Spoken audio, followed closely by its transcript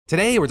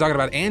Today, we're talking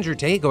about Andrew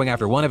Tate going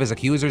after one of his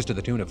accusers to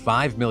the tune of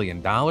 $5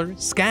 million,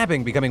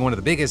 Scabbing becoming one of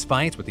the biggest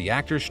fights with the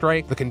actors'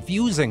 strike, the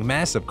confusing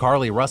mess of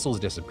Carlee Russell's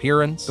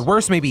disappearance, the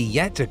worst may be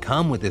yet to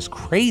come with this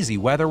crazy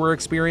weather we're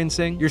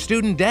experiencing, your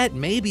student debt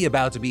may be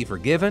about to be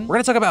forgiven. We're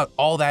gonna talk about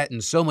all that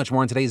and so much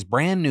more in today's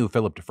brand new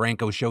Philip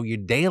DeFranco show, your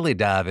daily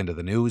dive into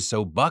the news,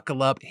 so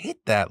buckle up,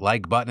 hit that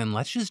like button, and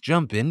let's just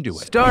jump into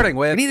it. Starting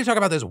with, we need to talk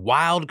about this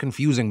wild,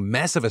 confusing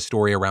mess of a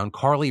story around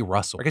Carlee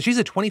Russell, because she's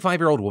a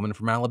 25-year-old woman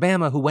from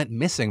Alabama who went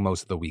missing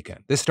most of the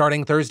weekend. This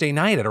starting Thursday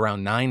night at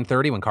around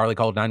 9:30 when Carlee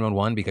called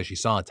 911 because she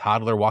saw a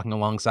toddler walking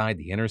alongside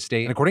the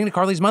interstate. And according to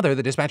Carlee's mother,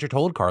 the dispatcher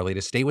told Carlee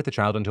to stay with the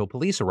child until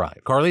police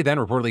arrived. Carlee then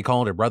reportedly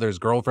called her brother's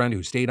girlfriend,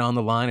 who stayed on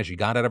the line as she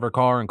got out of her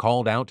car and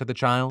called out to the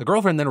child. The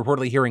girlfriend then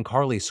reportedly hearing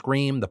Carlee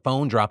scream, the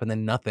phone drop, and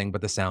then nothing but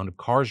the sound of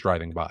cars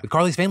driving by. With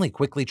Carlee's family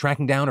quickly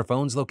tracking down her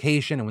phone's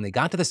location, and when they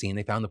got to the scene,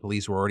 they found the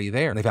police were already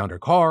there. And they found her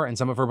car and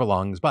some of her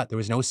belongings, but there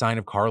was no sign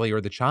of Carlee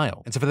or the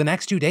child. And so for the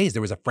next 2 days,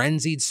 there was a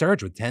frenzied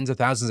search with tens of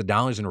thousands of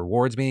dollars in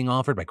rewards being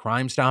offered by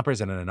Crime Stoppers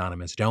and an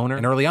anonymous donor.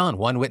 And early on,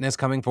 one witness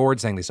coming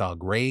forward saying they saw a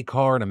gray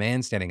car and a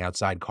man standing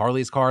outside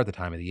Carlee's car at the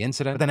time of the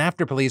incident. But then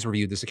after police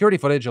reviewed the security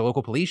footage, a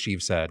local police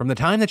chief said, from the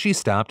time that she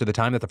stopped to the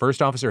time that the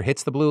first officer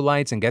hits the blue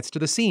lights and gets to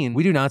the scene,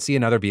 we do not see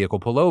another vehicle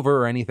pull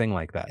over or anything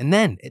like that. And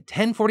then at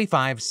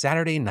 10:45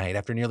 Saturday night,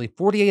 after nearly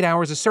 48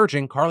 hours of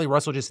searching, Carlee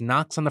Russell just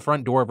knocks on the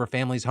front door of her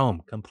family's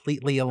home,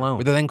 completely alone.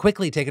 With her then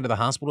quickly taken to the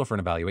hospital for an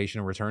evaluation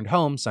and returned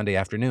home Sunday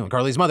afternoon. And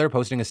Carlee's mother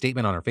posting a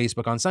statement on her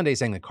Facebook on Sunday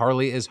saying that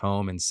Carlee is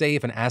home and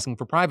safe and asking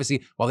for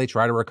privacy while they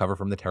try to recover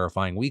from the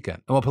terrifying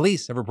weekend. And while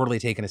police have reportedly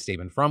taken a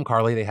statement from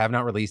Carlee, they have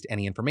not released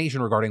any information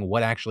regarding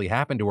what actually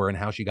happened to her and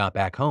how she got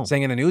back home.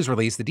 Saying in a news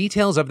release, the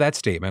details of that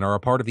statement are a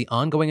part of the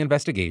ongoing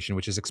investigation,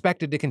 which is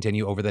expected to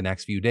continue over the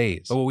next few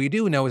days. But what we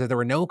do know is that there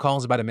were no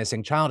calls about a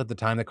missing child at the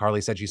time that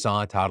Carlee said she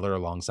saw a toddler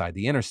alongside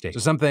the interstate. So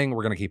something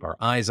we're gonna keep our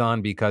eyes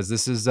on because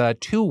this is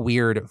too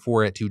weird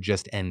for it to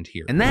just end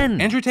here. And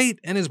then Andrew Tate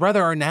and his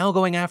brother are now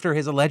going after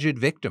his alleged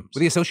victims,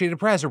 with the Associated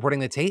Press reporting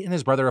that Tate and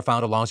his brother have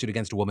filed a lawsuit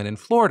against a woman in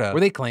Florida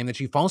where they claim that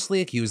she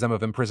falsely accused them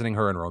of imprisoning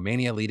her in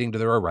Romania, leading to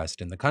their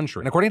arrest in the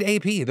country. And according to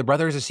AP, the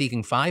brothers are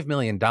seeking $5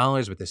 million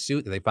with the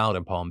suit that they filed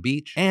in Palm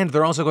Beach, and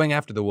they're also going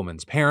after the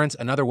woman's parents,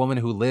 another woman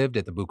who lived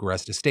at the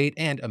Bucharest estate,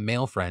 and a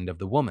male friend of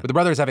the woman. With the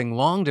brothers having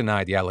long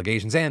denied the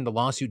allegations, and the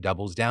lawsuit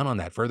doubles down on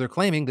that, further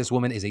claiming this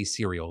woman is a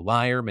serial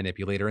liar,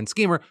 manipulator, and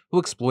schemer who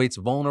exploits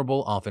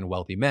vulnerable, often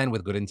wealthy men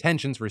with good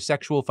intentions for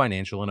sexual,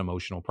 financial, and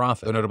emotional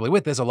profit. Though notably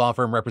with this, a law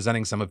firm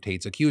representing some of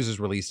Tate's accusers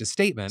released a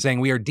statement saying,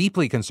 "We are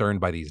deeply concerned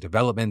by these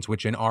developments,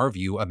 which in our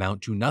view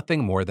amount to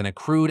nothing more than a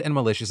crude and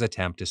malicious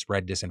attempt to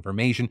spread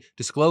disinformation,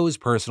 disclose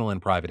personal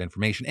and private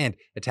information, and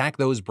attack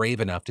those brave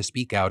enough to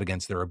speak out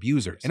against their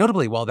abusers." And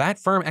notably, while that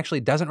firm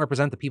actually doesn't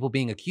represent the people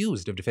being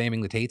accused of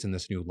defaming the Tates in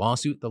this new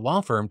lawsuit, the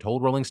law firm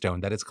told Rolling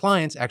Stone that its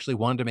clients actually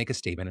wanted to make a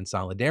statement in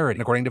solidarity.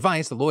 And according to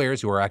Vice, the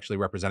lawyers who are actually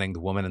representing the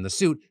woman in the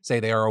suit say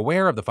they are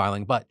aware of the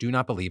filing but do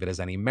not believe it has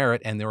any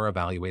merit, and they're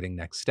evaluating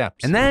next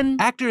steps. And then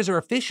actors are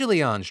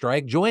officially on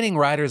strike, joining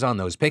writers on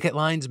those picket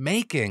lines,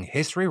 making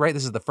history, right?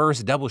 This is the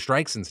first double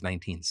strike since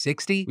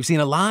 1960. We've seen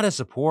a lot of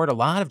support, a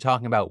lot of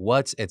talking about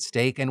what's at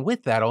stake, and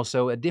with that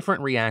also a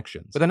different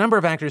reactions, with a number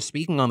of actors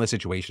speaking on the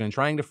situation and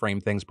trying to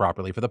frame things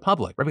properly for the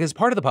public, right? Because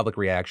part of the public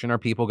reaction are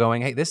people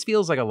going, hey, this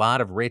feels like a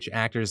lot of rich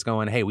actors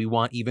going, hey, we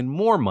want even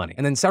more money.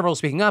 And then several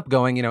speaking up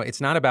going, you know,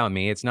 it's not about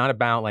me. It's not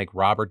about like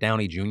Robert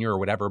Downey Jr. or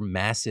whatever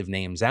massive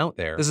names out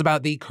there. This is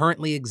about the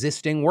currently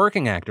existing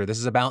working actor. This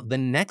is about the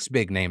next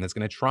big name that's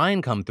going to try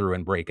and come through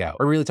and break out.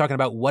 We're really talking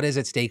about what is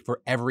at stake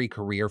for every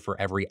career, for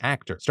every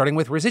actor. Starting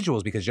with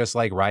residuals, because just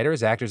like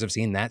writers, actors have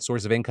seen that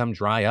source of income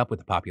dry up with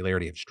the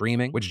popularity of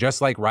streaming, which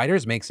just like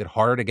writers makes it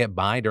harder to get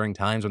by during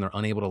times when they're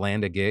unable to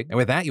land a gig. And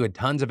with that, you had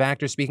tons of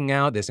actors speaking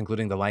out, this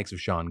including the likes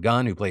of Sean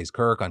Gunn, who plays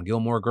Kirk on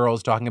Gilmore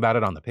Girls, talking about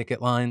it on the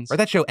picket lines. Right,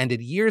 that show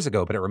ended years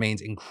ago, but it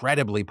remains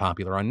incredibly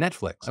popular on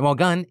Netflix. And while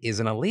Gunn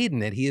isn't a lead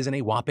in it, he is in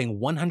a whopping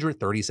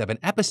 137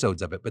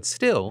 episodes of it, but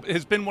still, it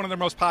has been one of their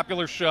most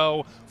popular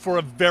show for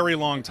a very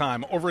long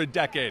time, over a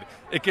decade.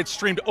 It gets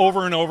streamed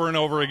over and over and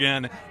over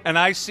again, and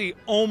I see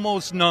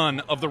almost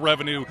none of the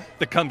revenue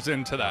that comes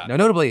into that. Now,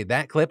 notably,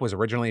 that clip was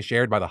originally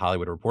shared by The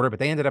Hollywood Reporter, but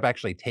they ended up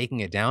actually taking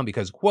it down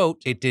because,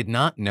 quote, it did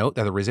not note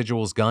that the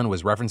residuals Gunn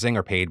was referencing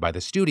are paid by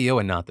the studio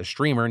and not the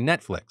streamer,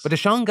 Netflix. But to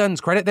Sean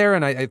Gunn's credit there,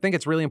 and I think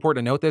it's really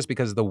important to note this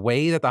because the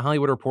way that The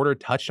Hollywood Reporter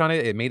touched on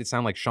it, it made it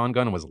sound like Sean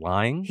Gunn was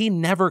lying. He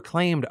never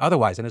claimed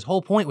otherwise, and his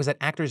whole point was that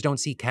actors don't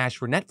see cash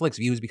for Netflix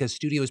views because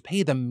studios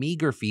pay them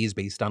meager fees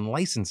based on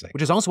licensing,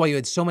 which is also why you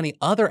had so many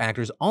other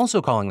actors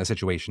also calling the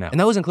situation out. And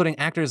those including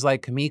actors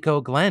like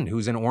Kimiko Glenn,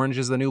 who's in Orange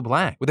is the New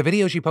Black, with a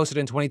video she posted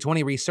in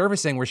 2020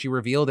 resurfacing where she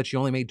revealed that she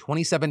only made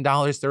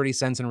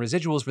 $27.30 in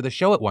residuals for the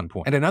show at one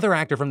point. And another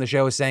actor from the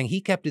show is saying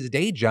he kept his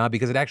day job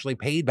because it actually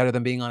paid better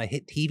than being on a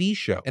hit TV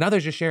show. And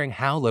others just sharing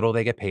how little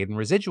they get paid in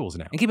residuals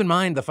now. And keep in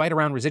mind, the fight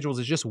around residuals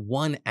is just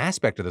one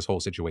aspect of this whole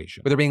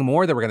situation, with there being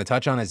more that we're going to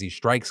touch on as these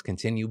strikes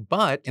continue.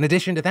 But in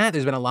addition to that,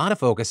 there's been a lot of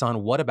focus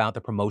on what about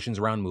the promotions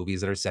around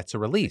movies that are set to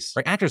release.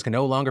 Right? Actors can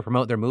no longer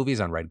promote their movies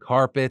on red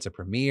carpets, a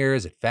premiere,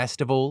 premieres, at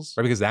festivals,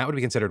 right? Because that would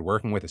be considered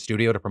working with a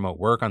studio to promote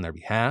work on their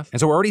behalf. And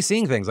so we're already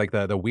seeing things like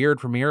the weird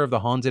premiere of the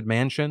Haunted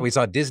Mansion. We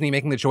saw Disney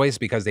making the choice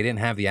because they didn't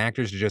have the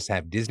actors to just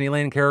have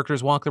Disneyland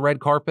characters walk the red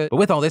carpet. But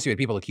with all this, you had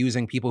people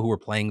accusing people who were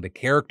playing the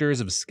characters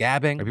of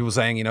scabbing. Or people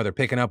saying, you know, they're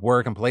picking up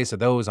work in place of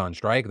those on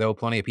strike, though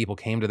plenty of people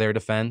came to their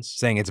defense,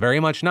 saying it's very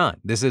much not.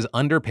 This is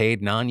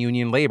underpaid,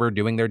 non-union labor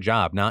doing their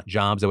job, not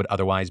jobs that would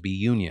otherwise be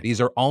union.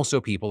 These are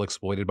also people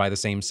exploited by the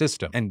same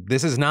system. And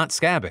this is not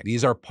scabbing.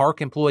 These are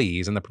park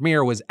employees, and the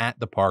premiere was at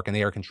the park, and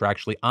they are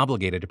contractually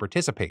obligated to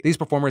participate. These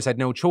performers had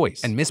no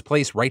choice, and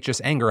misplaced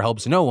righteous anger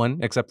helps no one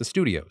except the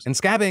studios. And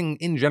scabbing,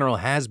 in general,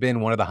 has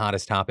been one of the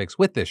hottest topics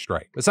with this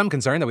strike, with some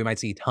concern that we might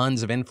see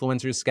tons of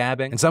influencers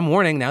scabbing, and some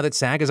warning now that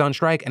SAG is on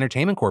strike,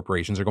 entertainment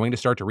corporations are going to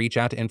start to reach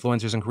out to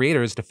influencers and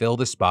creators to fill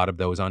the spot of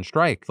those on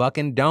strike.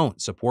 Fucking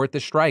don't. Support the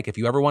strike. If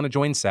you ever want to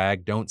join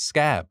SAG, don't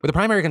scab. With the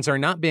primary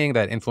concern not being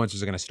that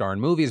influencers are going to star in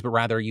movies, but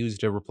rather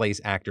used to replace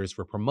actors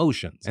for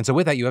promotions. And so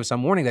with that, you have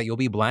some warning that you'll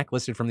be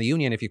blacklisted from the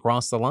union if you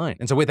cross the line.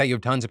 And so with that, you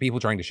have tons of people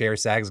trying to share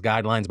SAG's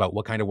guidelines about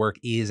what kind of work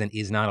is and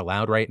is not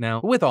allowed right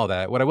now. But with all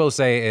that, what I will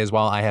say is,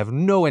 while I have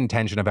no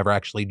intention of ever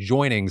actually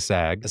joining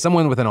SAG, as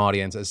someone with an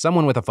audience, as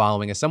someone with a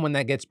following, as someone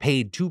that gets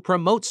paid to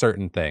promote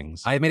certain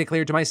things, I have made it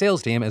clear to my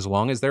sales team, as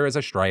long as there is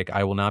a strike,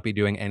 I will not be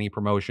doing any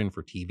promotion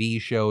for TV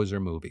shows or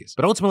movies.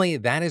 But ultimately,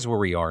 that is where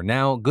we are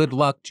now. Good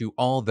luck to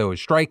all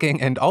those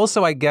striking, and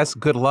also, I guess,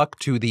 good luck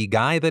to the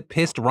guy that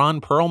pissed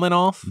Ron Perlman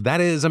off.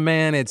 That is a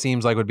man it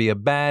seems like would be a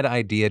bad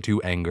idea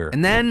to anger.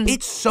 And then,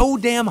 it's so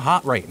damn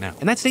hot right now.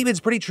 And that statement's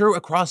pretty true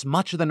across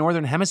much of the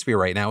northern hemisphere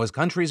right now, as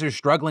countries are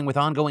struggling with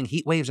ongoing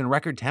heat waves and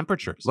record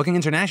temperatures. Looking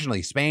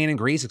internationally, Spain and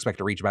Greece expect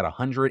to reach about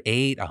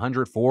 108,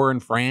 104 in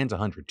France,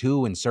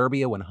 102 in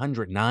Serbia,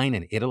 109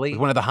 in Italy, with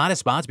one of the hottest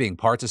spots being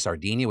parts of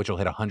Sardinia, which will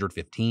hit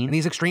 115. And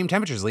these extreme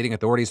temperatures leading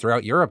authorities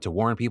throughout Europe to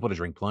warn people to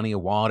drink plenty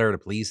of water, to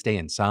please stay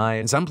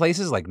inside. In some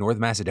places, like North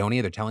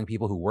Macedonia, they're telling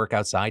people who work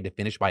outside to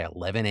finish by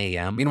 11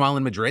 a.m. Meanwhile,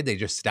 in Madrid, they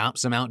just stopped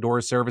some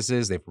outdoor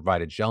services. They've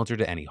provided shelter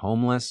to any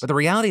homeless. But the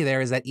reality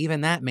there is that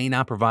even that may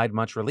not provide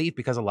much relief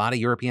because a lot of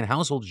European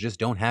households just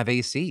don't have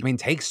AC. I mean,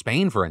 take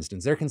Spain, for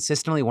instance. They're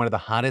consistently one of the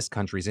hottest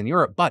countries in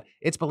Europe, but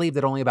it's believed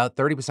that only about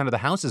 30% of the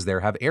houses there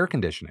have air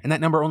conditioning. And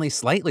that number only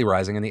slightly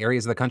rising in the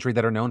areas of the country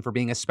that are known for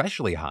being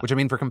especially hot. Which, I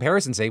mean, for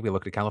comparison's sake, we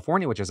looked at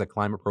California, which has a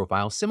climate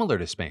profile similar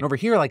to Spain. And over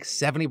here, like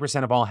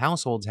 70% of all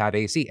households have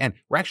AC, and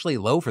we're actually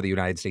low for the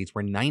United States,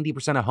 where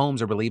 90% of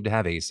homes are believed to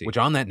have AC. Which,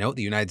 on that note,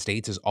 the United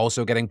States is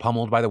also getting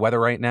pummeled by the weather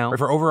right now. Where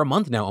for over a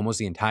month now, almost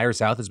the entire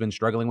South has been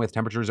struggling with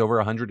temperatures over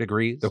 100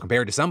 degrees. Though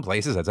compared to some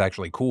places, that's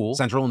actually cool.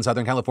 Central and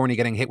Southern California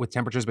getting hit with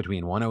temperatures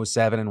between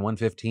 107 and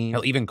 115.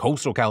 Hell, even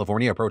coastal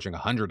California approaching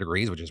 100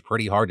 degrees, which is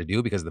pretty hard to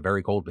do because the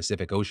very cold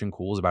Pacific Ocean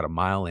cools about a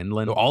mile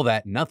inland. So all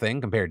that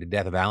nothing compared to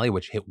Death Valley,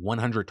 which hit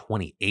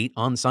 128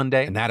 on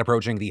Sunday, and that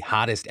approaching the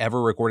hottest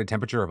ever recorded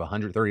temperature of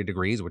 130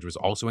 degrees, which was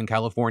also in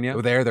California.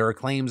 So there are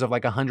claims of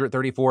like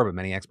 134, but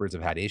many experts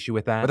have had issue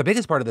with that. But the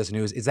biggest part of this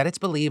news is that it's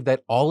believed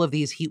that all of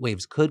these heat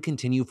waves could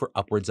continue for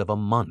upwards of a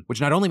month,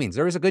 which not only means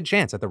there is a good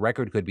chance that the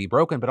record could be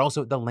broken, but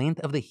also the length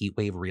of the heat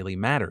wave really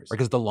matters.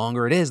 Because the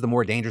longer it is, the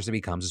more dangerous it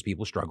becomes as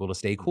people struggle to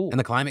stay cool. And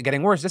the climate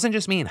getting worse doesn't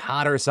just mean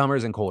hotter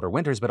summers and colder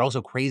winters, but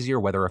also crazier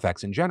weather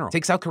effects in general.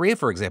 Take South Korea,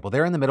 for example.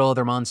 They're in the middle of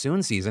their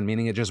monsoon season,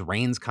 meaning it just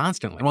rains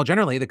constantly. And while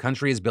generally the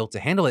country is built to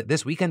handle it,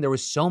 this weekend there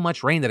was so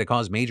much rain that it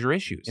caused major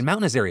issues. In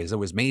mountainous areas, there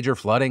was major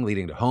flooding,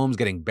 leading to homes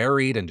getting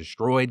buried and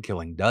destroyed,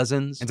 killing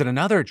dozens. And in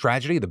another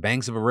tragedy, the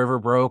banks of a river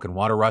broke and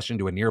water rushed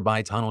into a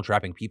nearby tunnel,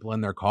 trapping people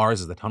in their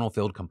cars as the tunnel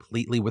filled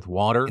completely with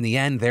water. In the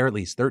end, there are at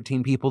least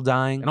 13 people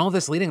dying. And all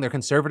this leading their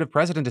conservative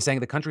president to saying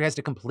the country has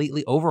to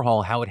completely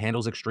overhaul how it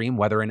handles extreme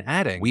weather, and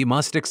adding, we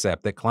must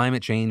accept that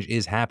climate change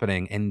is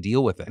happening and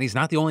deal with it. And he's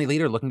not the only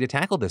leader looking to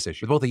tackle this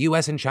issue, with both the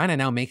US and China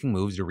now making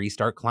moves to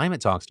restart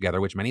climate talks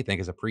together, which many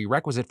think is a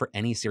prerequisite for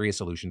any serious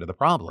solution to the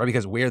problem. Right?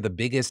 Because we're the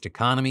biggest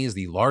economies,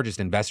 the largest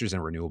investors in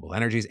renewable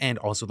energies, and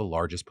also the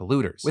largest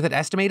polluters. With it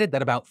estimated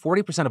that about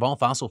 40% of all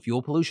fossil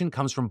fuel pollution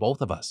comes from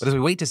both of us. But as we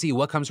wait to see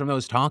what comes from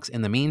those talks,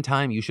 in the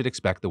meantime, you should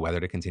expect the weather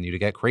to continue to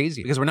get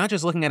crazy. Because we're not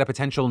just looking at a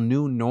potential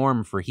new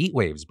norm for heat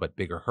waves, but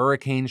bigger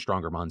hurricanes,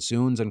 stronger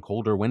monsoons, and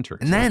colder winters.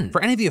 And then,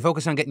 for any of you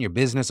focused on getting your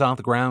business off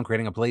the ground,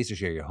 creating a place to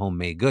share your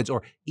homemade goods,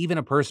 or even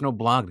a personal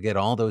blog to get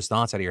all those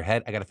thoughts out of your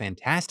head, I got a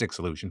fantastic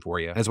solution for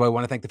you. That's why I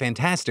want to thank the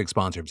fantastic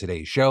sponsor of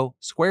today's show,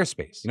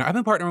 Squarespace. You know, I've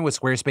been partnering with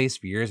Squarespace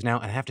for years now,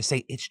 and I have to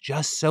say, it's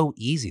just so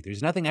easy.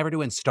 There's nothing ever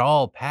to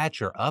install,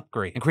 patch, or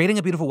upgrade. And creating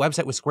a beautiful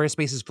website with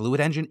Squarespace's Fluid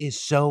Engine is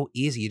so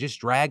easy. You just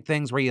drag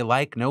things where you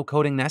like, no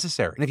coding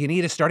necessary. And if you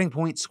need a starting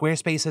point,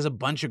 Squarespace has a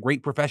bunch of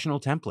great professional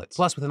templates.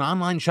 Plus, with an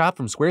online shop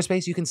from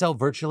Squarespace, you can sell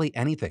virtually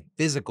anything,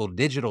 physical,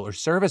 digital, or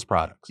service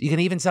products. You can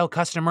even sell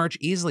custom merch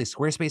easily.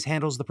 Squarespace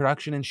handles the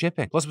production and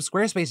shipping. Plus, with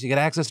Squarespace, you get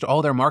access to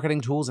all their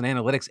marketing tools and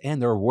analytics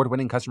and their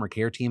award-winning customer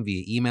care team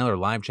via email or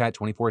live chat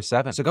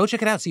 24/7. So go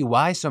check it out, see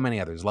why so many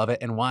others love it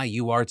and why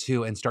you are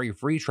too, and start your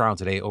free trial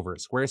today over at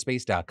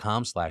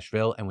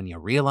squarespace.com/Phil. And when you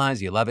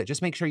realize you love it,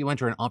 just make sure you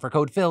enter an offer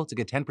code Phil to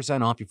get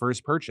 10% off your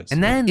first purchase.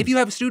 And then, if you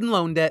have student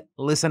loan debt,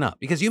 listen up,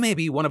 because you may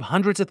be one of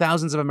hundreds of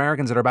thousands thousands of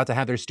Americans that are about to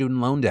have their student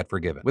loan debt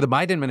forgiven, with the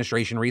Biden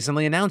administration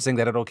recently announcing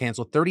that it'll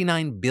cancel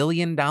 $39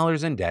 billion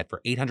in debt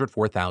for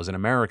 804,000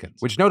 Americans,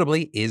 which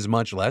notably is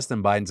much less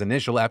than Biden's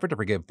initial effort to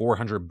forgive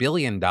 $400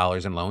 billion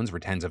in loans for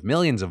tens of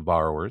millions of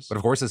borrowers. But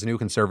of course, this new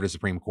conservative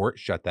Supreme Court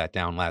shut that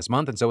down last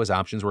month, and so his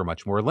options were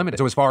much more limited.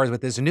 So as far as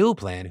with this new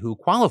plan, who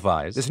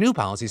qualifies, this new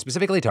policy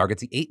specifically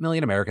targets the 8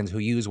 million Americans who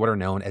use what are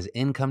known as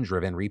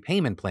income-driven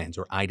repayment plans,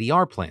 or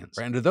IDR plans.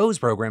 Right, under those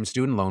programs,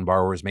 student loan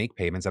borrowers make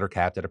payments that are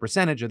capped at a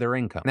percentage of their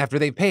income. And after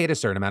they've paid a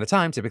certain amount of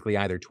time, typically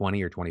either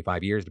 20 or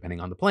 25 years depending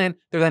on the plan,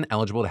 they're then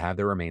eligible to have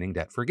their remaining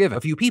debt forgiven.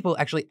 A few people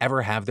actually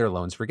ever have their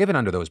loans forgiven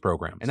under those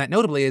programs. And that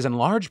notably is in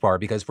large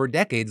part because for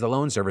decades, the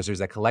loan servicers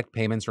that collect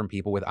payments from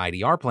people with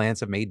IDR plans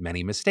have made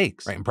many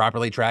mistakes, right?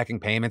 Improperly tracking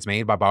payments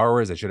made by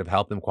borrowers that should have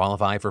helped them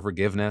qualify for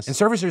forgiveness. And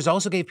servicers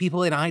also gave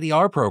people in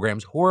IDR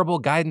programs horrible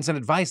guidance and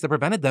advice that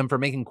prevented them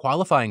from making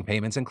qualifying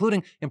payments,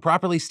 including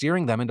improperly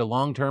steering them into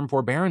long-term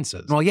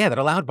forbearances. Well, yeah, that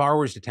allowed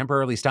borrowers to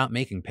temporarily stop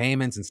making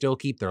payments and still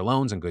keep their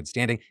loans in good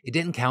standing. It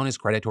didn't count as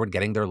credit toward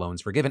getting their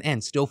loans forgiven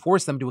and still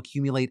forced them to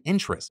accumulate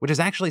interest, which is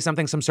actually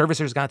something some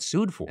servicers got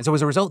sued for. And so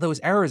as a result, those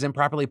errors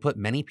improperly put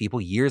many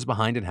people years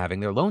behind in having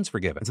their loans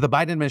forgiven. And so the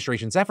Biden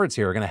administration's efforts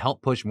here are going to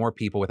help push more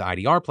people with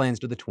IDR plans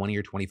to the 20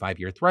 or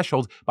 25-year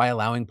threshold by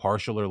allowing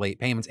partial or late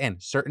payments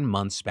and certain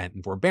months spent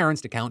in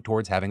forbearance to count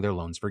towards having their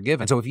loans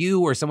forgiven. And so if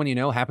you or someone you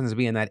know happens to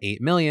be in that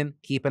 8 million,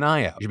 keep an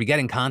eye out. You should be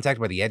getting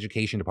contacted by the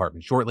education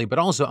department shortly, but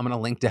also I'm going to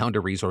link down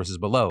to resources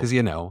below because,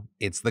 you know,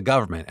 it's the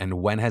government, and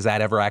when has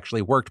that ever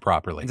actually worked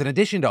properly? And in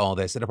addition to all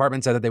this, the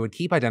department said that they would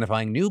keep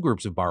identifying new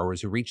groups of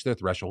borrowers who reach their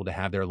threshold to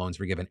have their loans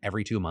forgiven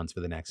every 2 months for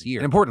the next year.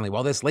 And importantly,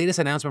 while this latest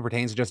announcement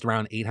pertains to just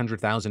around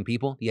 800,000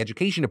 people, the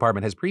education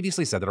department has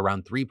previously said that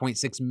around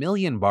 3.6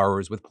 million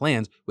borrowers with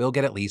plans will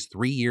get at least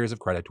 3 years of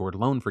credit toward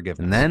loan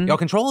forgiveness. And then, y'all,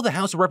 control of the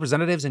House of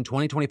Representatives in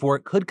 2024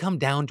 could come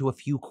down to a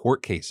few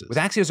court cases, with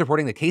Axios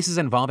reporting that cases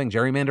involving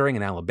gerrymandering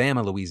in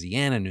Alabama,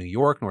 Louisiana, New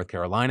York, North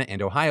Carolina,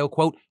 and Ohio,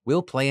 quote,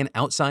 will play an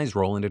outsized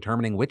role in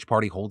determining which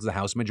party holds the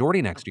House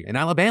majority next year. In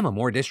Alabama,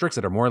 more districts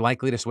that are more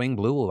likely to swing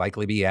blue will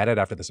likely be added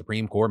after the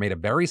Supreme Court made a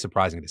very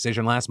surprising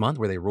decision last month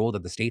where they ruled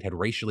that the state had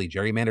racially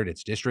gerrymandered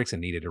its districts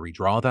and needed to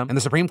redraw them. And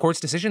the Supreme Court's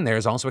decision there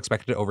is also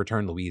expected to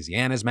overturn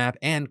Louisiana's map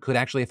and could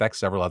actually affect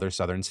several other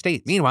southern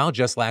states. Meanwhile,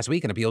 just last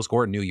week, an appeals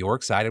court in New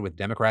York sided with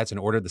Democrats and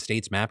ordered the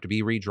state's map to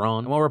be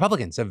redrawn, while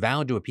Republicans have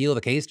vowed to appeal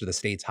the case to the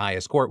state's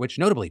highest court, which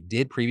notably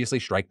did previously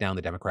strike down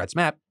the Democrats'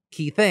 map.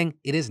 Key thing,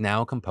 it is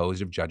now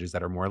composed of judges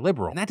that are more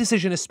liberal. And that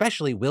decision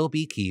especially will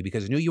be key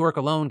because New York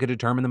alone could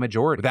determine the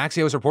majority. With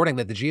Axios reporting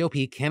that the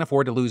GOP can't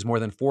afford to lose more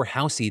than 4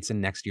 House seats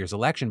in next year's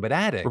election, but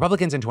added,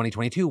 Republicans in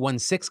 2022 won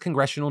 6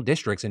 congressional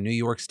districts in New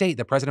York State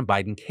that President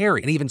Biden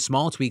carried, and even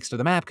small tweaks to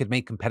the map could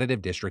make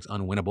competitive districts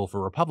unwinnable for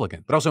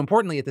Republicans. But also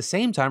importantly, at the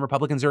same time,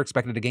 Republicans are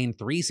expected to gain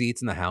 3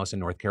 seats in the House in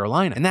North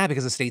Carolina, and that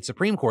because the state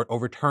Supreme Court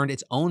overturned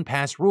its own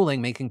past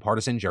ruling making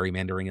partisan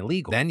gerrymandering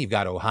illegal. Then you've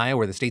got Ohio,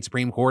 where the state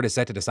Supreme Court is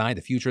set to decide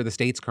the future of the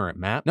state's current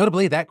map.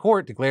 Notably, that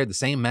court declared the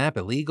same map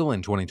illegal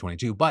in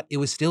 2022, but it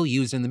was still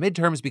used in the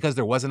midterms because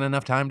there wasn't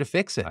enough time to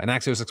fix it. And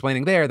Axios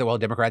explaining there that while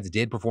Democrats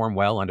did perform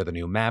well under the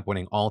new map,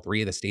 winning all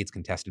 3 of the state's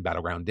contested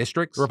battleground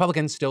districts, the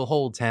Republicans still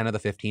hold 10 of the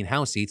 15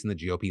 House seats in the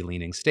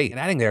GOP-leaning state. And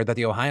adding there that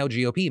the Ohio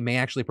GOP may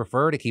actually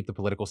prefer to keep the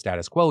political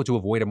status quo to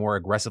avoid a more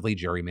aggressively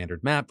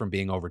gerrymandered map from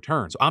being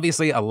overturned. So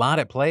obviously, a lot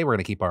at play. We're going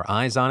to keep our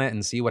eyes on it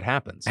and see what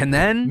happens. And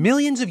then,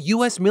 millions of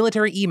US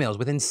military emails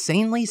with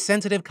insanely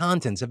sensitive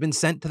contents have been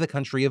sent to the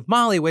country of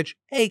Mali, which,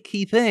 a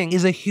key thing,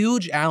 is a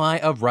huge ally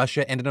of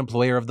Russia and an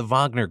employer of the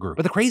Wagner Group.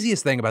 But the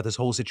craziest thing about this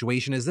whole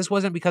situation is this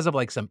wasn't because of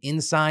like some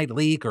inside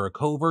leak or a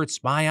covert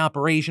spy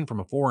operation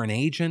from a foreign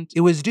agent.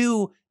 It was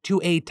due to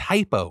a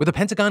typo, with the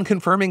Pentagon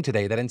confirming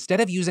today that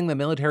instead of using the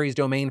military's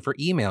domain for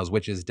emails,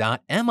 which is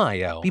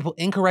 .mil, people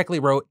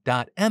incorrectly wrote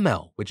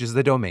 .ml, which is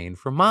the domain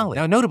for Mali.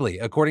 Now, notably,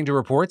 according to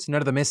reports,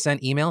 none of the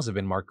missent emails have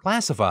been marked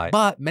classified,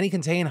 but many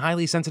contain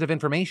highly sensitive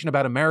information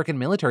about American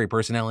military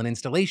personnel and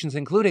installations,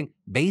 including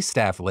base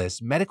staff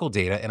lists, medical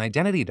data, and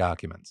identity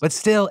documents. But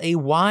still, a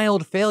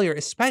wild failure,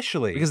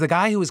 especially because the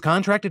guy who was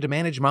contracted to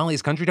manage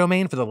Mali's country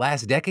domain for the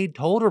last decade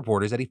told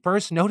reporters that he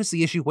first noticed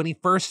the issue when he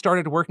first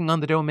started working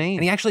on the domain,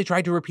 and he actually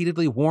tried to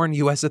repeatedly warn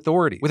U.S.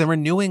 authorities, with him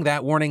renewing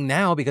that warning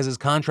now because his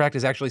contract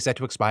is actually set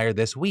to expire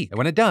this week. And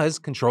when it does,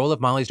 control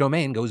of Mali's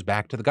domain goes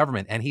back to the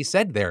government, and he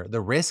said there,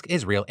 the risk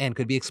is real and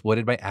could be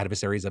exploited by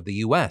adversaries of the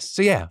U.S.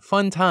 So yeah,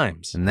 fun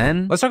times. And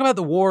then, let's talk about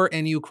the war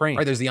in Ukraine.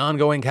 Right, there's the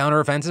ongoing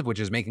counteroffensive,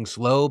 which is making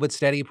slow but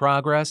steady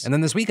progress. And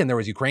then this weekend, there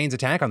was Ukraine's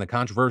attack on the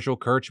controversial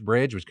Kerch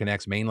Bridge, which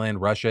connects mainland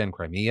Russia and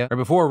Crimea. Right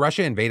before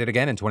Russia invaded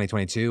again in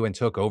 2022 and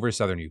took over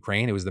southern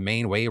Ukraine, it was the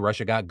main way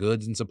Russia got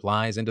goods and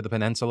supplies into the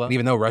peninsula. And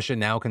even though Russia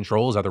now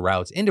controls controls other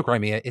routes into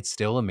Crimea, it's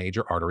still a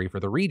major artery for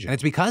the region. And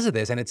it's because of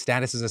this and its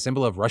status as a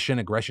symbol of Russian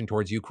aggression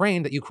towards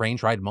Ukraine that Ukraine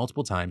tried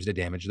multiple times to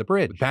damage the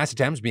bridge, with past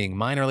attempts being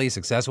minorly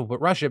successful,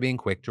 but Russia being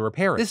quick to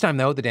repair it. This time,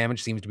 though, the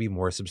damage seems to be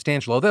more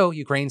substantial, although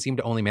Ukraine seemed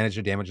to only manage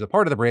to damage the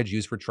part of the bridge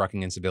used for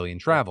trucking and civilian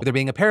travel, with there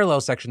being a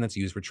parallel section that's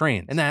used for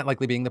trains, and that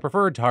likely being the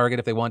preferred target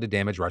if they wanted to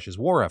damage Russia's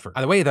war effort.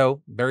 Either way,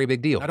 though, very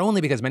big deal. Not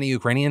only because many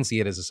Ukrainians see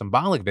it as a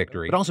symbolic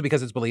victory, but also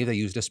because it's believed they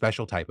used a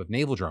special type of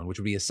naval drone, which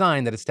would be a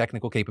sign that its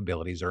technical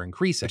capabilities are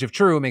increasing, which if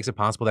true, makes it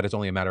possible that it's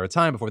only a matter of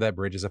time before that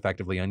bridge is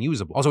effectively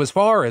unusable. Also, as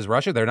far as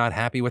Russia, they're not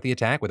happy with the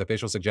attack, with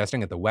officials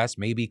suggesting that the West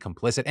may be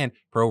complicit and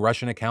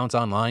pro-Russian accounts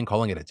online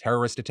calling it a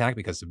terrorist attack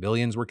because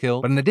civilians were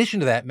killed. But in addition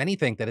to that, many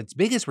think that its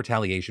biggest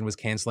retaliation was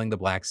canceling the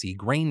Black Sea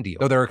grain deal,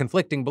 though there are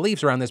conflicting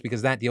beliefs around this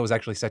because that deal was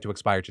actually set to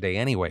expire today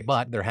anyway.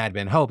 But there had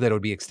been hope that it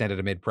would be extended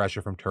amid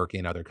pressure from Turkey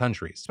and other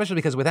countries, especially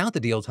because without the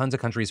deal, tons of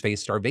countries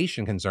faced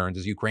starvation concerns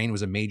as Ukraine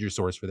was a major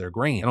source for their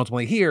grain. And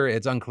ultimately here,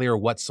 it's unclear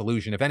what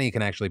solution, if any,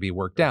 can actually be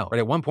worked out. Right,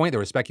 at one point, there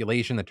was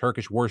speculation that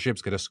Turkish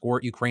warships could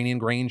escort Ukrainian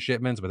grain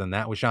shipments, but then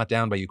that was shot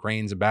down by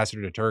Ukraine's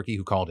ambassador to Turkey,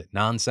 who called it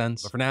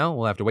nonsense. But for now,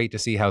 we'll have to wait to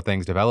see how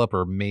things develop,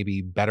 or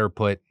maybe better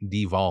put,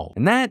 devolve.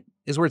 And that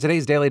is where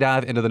today's daily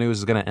dive into the news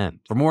is going to end.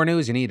 For more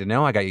news you need to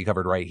know, I got you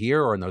covered right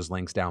here or in those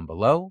links down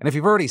below. And if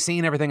you've already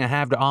seen everything I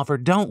have to offer,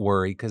 don't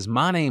worry, because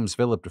my name's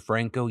Philip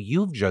DeFranco.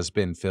 You've just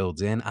been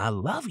filled in. I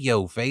love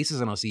yo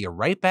faces, and I'll see you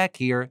right back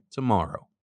here tomorrow.